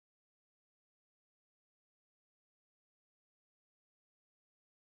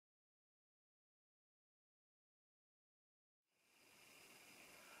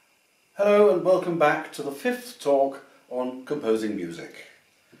Hello and welcome back to the fifth talk on composing music.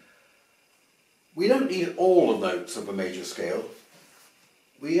 We don't need all the notes of a major scale.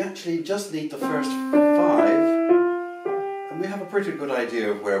 We actually just need the first five, and we have a pretty good idea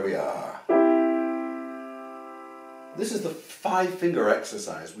of where we are. This is the five-finger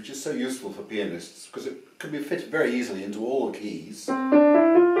exercise, which is so useful for pianists because it can be fit very easily into all the keys. And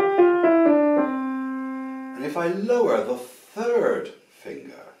if I lower the third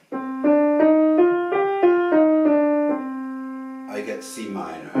finger, I get C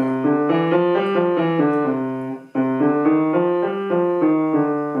minor.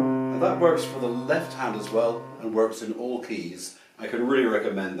 And that works for the left hand as well and works in all keys. I can really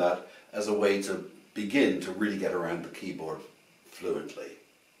recommend that as a way to begin to really get around the keyboard fluently.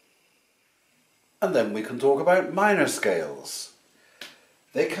 And then we can talk about minor scales.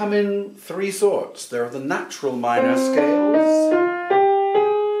 They come in three sorts. There are the natural minor scales,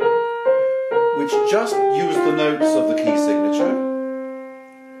 which just use the notes of the key signature.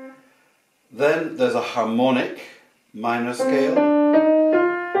 Then there's a harmonic minor scale,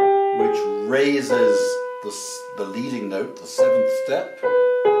 which raises the leading note, the seventh step.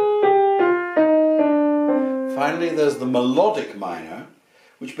 Finally, there's the melodic minor,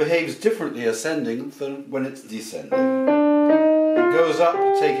 which behaves differently ascending than when it's descending. It goes up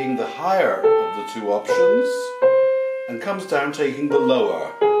taking the higher of the two options and comes down taking the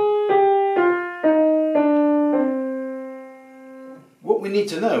lower. What we need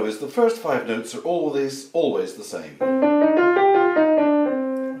to know is the first five notes are always the same.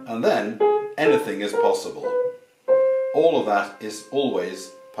 And then anything is possible. All of that is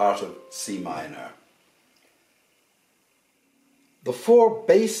always part of C minor. The four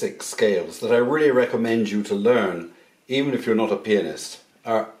basic scales that I really recommend you to learn, even if you're not a pianist,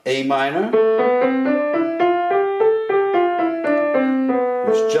 are A minor,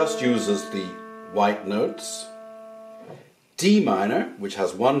 which just uses the white notes, D minor, which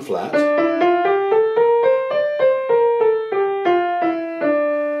has one flat,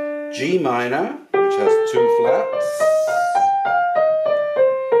 G minor, which has two flats,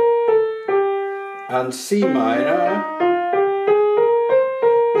 and C minor,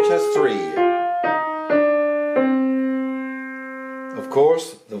 which has three. Of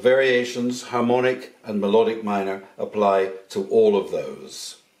course, the variations, harmonic and melodic minor, apply to all of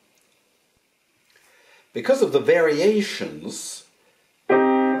those. Because of the variations, we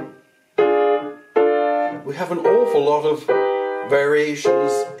have an awful lot of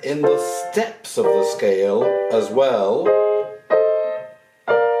variations in the steps of the scale as well.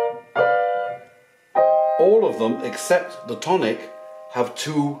 All of them, except the tonic, have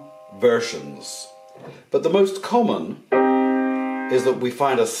two versions. But the most common is that we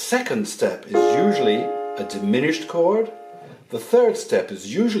find a second step is usually a diminished chord, the third step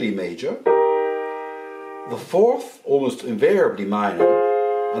is usually major, the fourth almost invariably minor,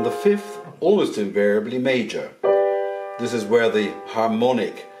 and the fifth almost invariably major. This is where the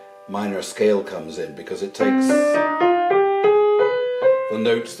harmonic minor scale comes in, because it takes the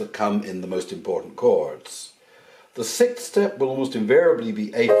notes that come in the most important chords. The sixth step will almost invariably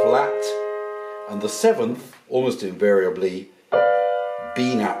be A flat, and the seventh almost invariably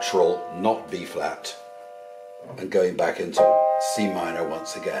B natural, not B flat, and going back into C minor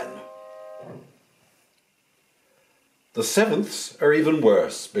once again. The sevenths are even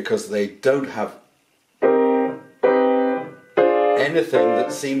worse because they don't have anything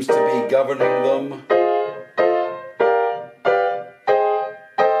that seems to be governing them.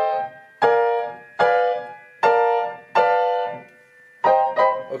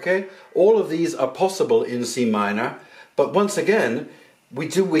 Okay, all of these are possible in C minor, but once again, we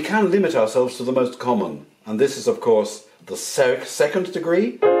can limit ourselves to the most common, and this is of course the second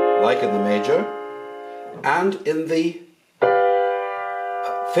degree, like in the major, and in the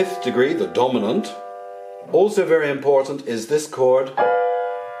fifth degree, the dominant. Also very important is this chord,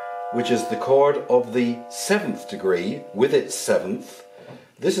 which is the chord of the seventh degree with its seventh.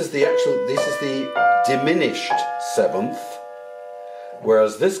 This is the diminished seventh,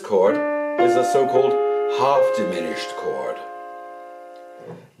 whereas this chord is a so-called half-diminished chord.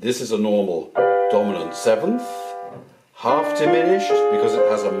 This is a normal dominant seventh, half-diminished because it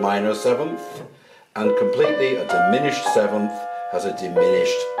has a minor seventh, and completely a diminished seventh has a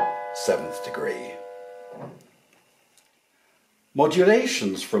diminished seventh degree.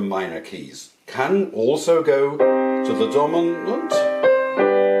 Modulations from minor keys can also go to the dominant,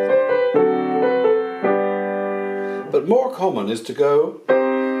 but more common is to go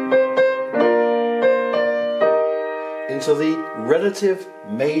into the relative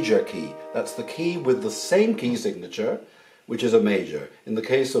major key. That's the key with the same key signature, which is a major. In the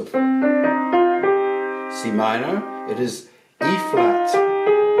case of C minor, it is E flat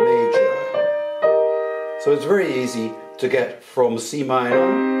major. So it's very easy to get from C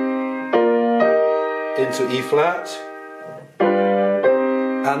minor into E flat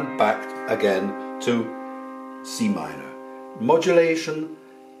and back again to C minor. Modulation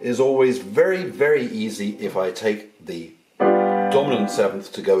is always very, very easy if I take the dominant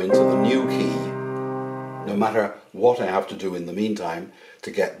seventh to go into the new key, no matter what I have to do in the meantime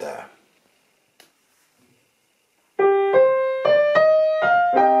to get there.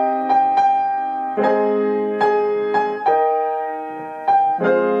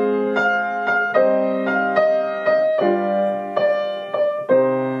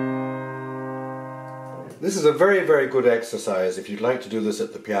 This is a very, very good exercise. If you'd like to do this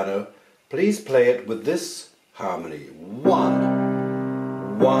at the piano, please play it with this harmony.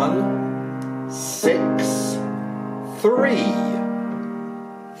 1, 1, 6, 3,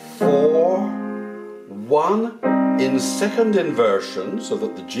 4, 1 in second inversion so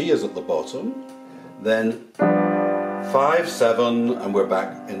that the G is at the bottom, then 5, 7 and we're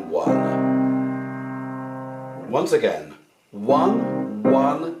back in 1. Once again, 1,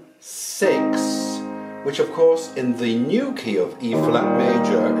 1, 6. Which of course in the new key of E flat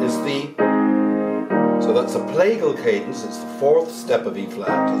major is the, so that's a plagal cadence, it's the fourth step of E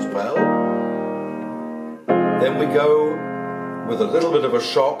flat as well. Then we go with a little bit of a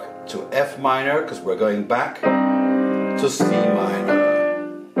shock to F minor because we're going back to C minor.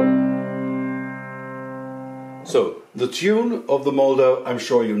 So the tune of the moldo I'm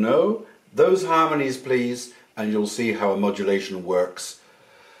sure you know, those harmonies please, and you'll see how a modulation works.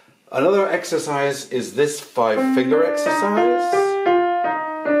 Another exercise is this 5-finger exercise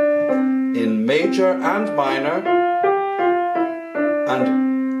in major and minor,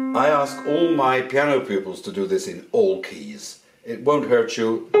 and I ask all my piano pupils to do this in all keys. It won't hurt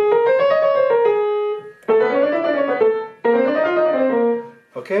you.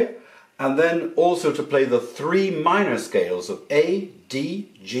 Okay? And then also to play the 3 minor scales of A, D,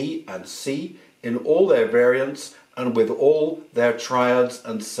 G and C in all their variants and with all their triads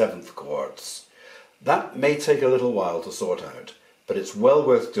and seventh chords. That may take a little while to sort out, but it's well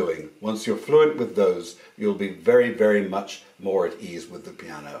worth doing. Once you're fluent with those, you'll be very, very much more at ease with the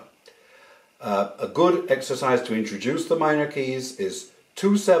piano. A good exercise to introduce the minor keys is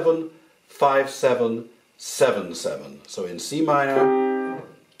 2-7, 5-7, 7-7. So in C minor,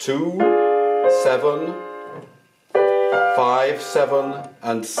 2-7, 5-7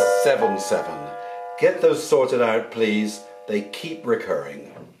 and 7-7. Get those sorted out, please. They keep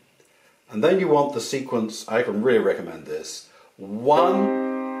recurring. And then you want the sequence, I can really recommend this.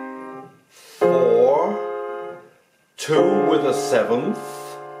 1, 4, 2 with a seventh,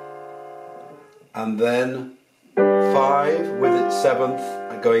 and then 5 with its seventh,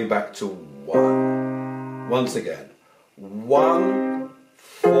 and going back to 1. Once again. 1,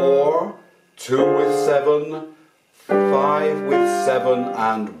 4, 2 with 7, 5 with 7,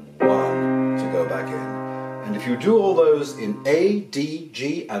 and 1. To go back in. And if you do all those in A, D,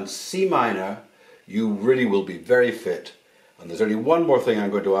 G and C minor, you really will be very fit. And there's only one more thing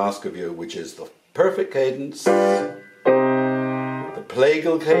I'm going to ask of you, which is the perfect cadence, the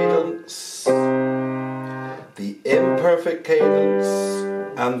plagal cadence, the imperfect cadence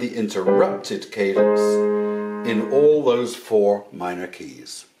and the interrupted cadence in all those 4 minor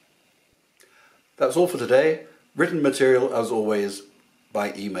keys. That's all for today. Written material, as always,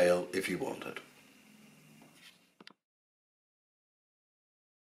 by email if you want it.